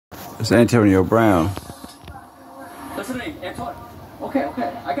It's Antonio Brown. Listen to me, Antonio. Okay,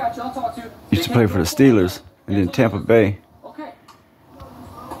 I got you. I'll talk to you. Used to play for the Steelers and then Tampa Bay. Okay.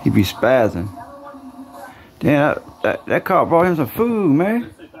 He be spazzing. Damn, that car brought him some food,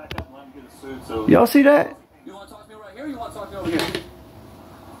 man. Y'all see that? You want to talk to me right here or you want to talk to me over here?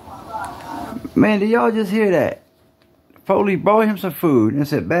 Man, did y'all just hear that? The police brought him some food and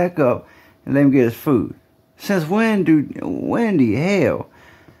said back up and let him get his food. Since when the hell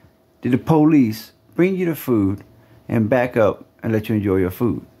did the police bring you the food and back up and let you enjoy your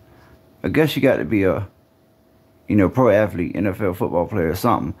food? I guess you got to be a, pro athlete, NFL football player or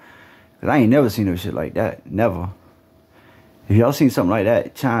something. Because I ain't never seen no shit like that. Never. If y'all seen something like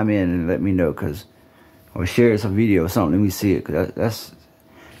that, chime in and let me know. Or share some video or something. Let me see it. Because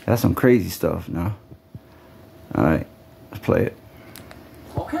that's some crazy stuff now. Alright. Let's play it.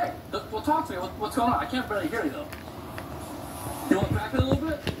 Okay. Well, talk to me. What's going on? I can't barely hear you, though. You want to crack it a little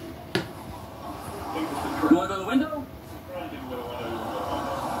bit? You want to go to the window?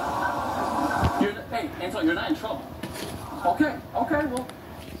 Hey, Antonio, you're not in trouble. Okay, well.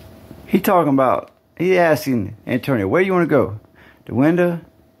 He asking Antonio, where you want to go? The window?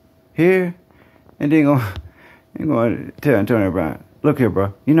 Here? And then going to tell Antonio Brown, look here,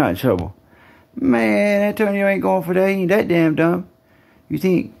 bro, you're not in trouble. Man, Antonio ain't going for that. He ain't that damn dumb. You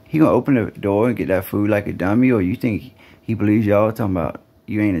think he gonna open the door and get that food like a dummy, or you think he believes y'all talking about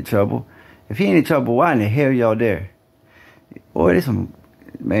you ain't in trouble? If he ain't in trouble, why in the hell y'all there? Boy, there's some,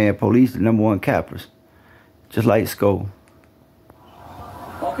 man, police, the #1 cappers. Just like Skull.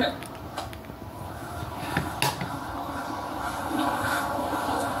 Okay.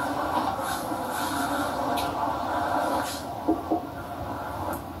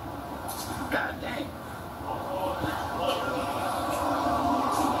 God dang.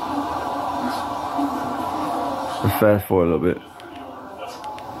 Let's fast forward a little bit.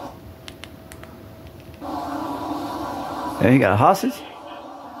 And he got a hostage?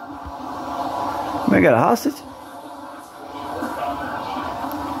 Man got a hostage?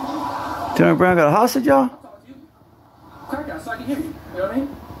 Antonio Brown got a hostage, y'all? Crack out so I can hear you. You know what I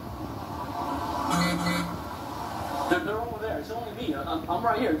mean? They're over there. It's only me. I'm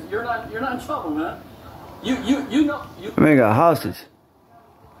right here. You're not in trouble, man. You know. Man got a hostage.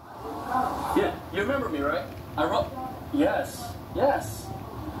 Yeah, you remember me, right? I wrote. Yes.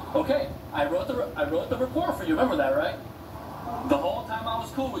 Okay, I wrote the report for you. Remember that, right? The whole time I was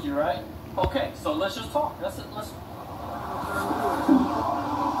cool with you, right? Okay, so let's just talk. That's it.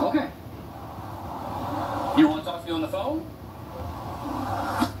 Okay. You want to talk to me on the phone?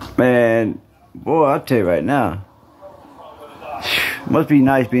 Man, boy, I'll tell you right now. Must be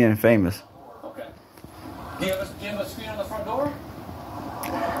nice being famous. Okay. Do you have a screen on the front door?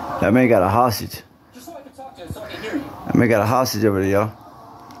 That man got a hostage. Just so I can talk to you, so I can hear you. That man got a hostage over there, y'all.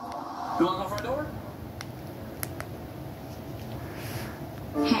 You want to go front door?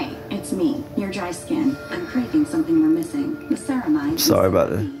 Hey, it's me, your dry skin. I'm craving something you're missing. The ceramide. Sorry about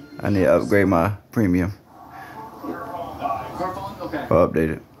that. I need to upgrade my premium. Okay. Or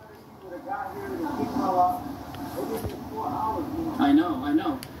update it. I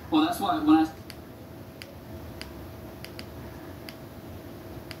know. Well, that's why when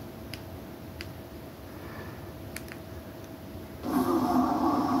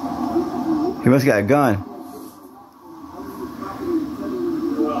He must got a gun.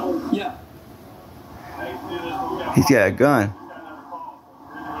 Yeah. He's got a gun.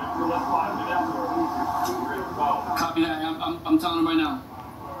 Copy that. I'm telling him right now.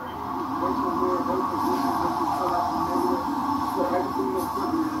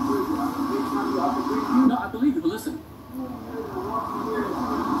 No, I believe you, but listen.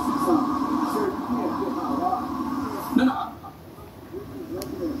 No.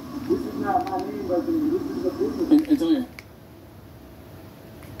 This is not my name, but this is the business. Antonio.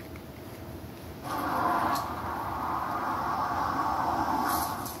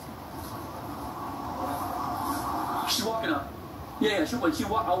 She's walking up. Yeah,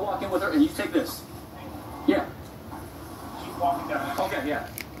 I'll walk in with her and you take this. Yeah. She's walking down. Okay, yeah.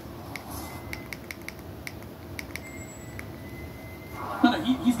 No,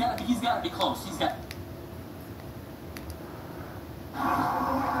 he's gotta be close. He's got.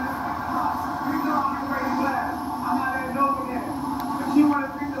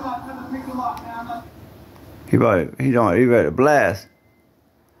 He ready to blast.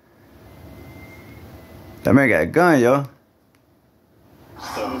 That man got a gun, yo.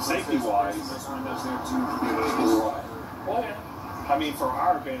 So safety-wise, I mean, for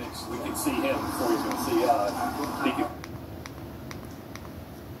our advantage, we can see him before he's going to see us. He can...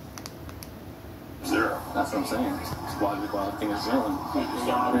 That's what I'm saying. why the thing is going.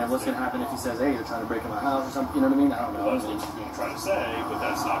 I mean, what's going to happen if he says, hey, you're trying to break in my house or something? You know what I mean? I don't know. Well, that's what you're going to try to say, but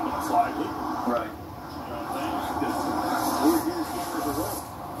that's not going to fly legal. Right. You know what I'm saying?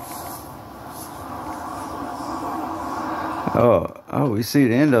 Oh, we see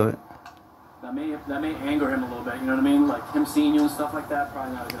the end of it. That may anger him a little bit, you know what I mean? Like him seeing you and stuff like that,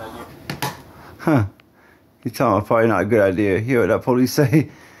 probably not a good idea. Huh. He's telling me probably not a good idea. Hear what that police say?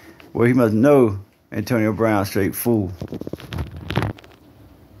 Well, he must know Antonio Brown straight fool.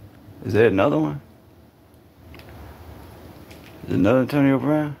 Is there another one? Is there another Antonio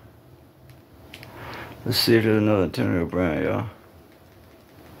Brown? Let's see if there's another Antonio Brown, y'all.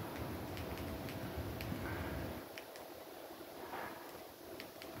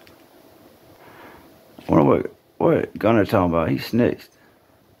 I wonder what Gunner talking about. He snitched.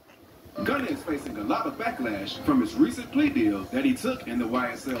 Gunner is facing a lot of backlash from his recent plea deal that he took in the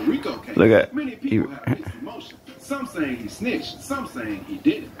YSL RICO case. Look at many people have mixed emotions. Some saying he snitched, some saying he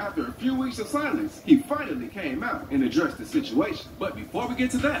didn't. After a few weeks of silence, he finally came out and addressed the situation. But before we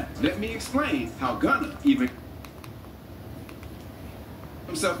get to that, let me explain how Gunner even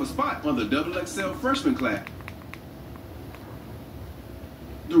himself a spot on the XXL freshman class.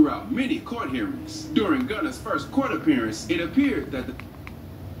 Throughout many court hearings, during Gunner's first court appearance, it appeared that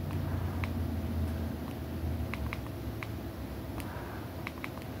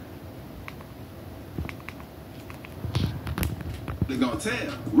they're gonna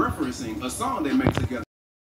tell, referencing a song they made together.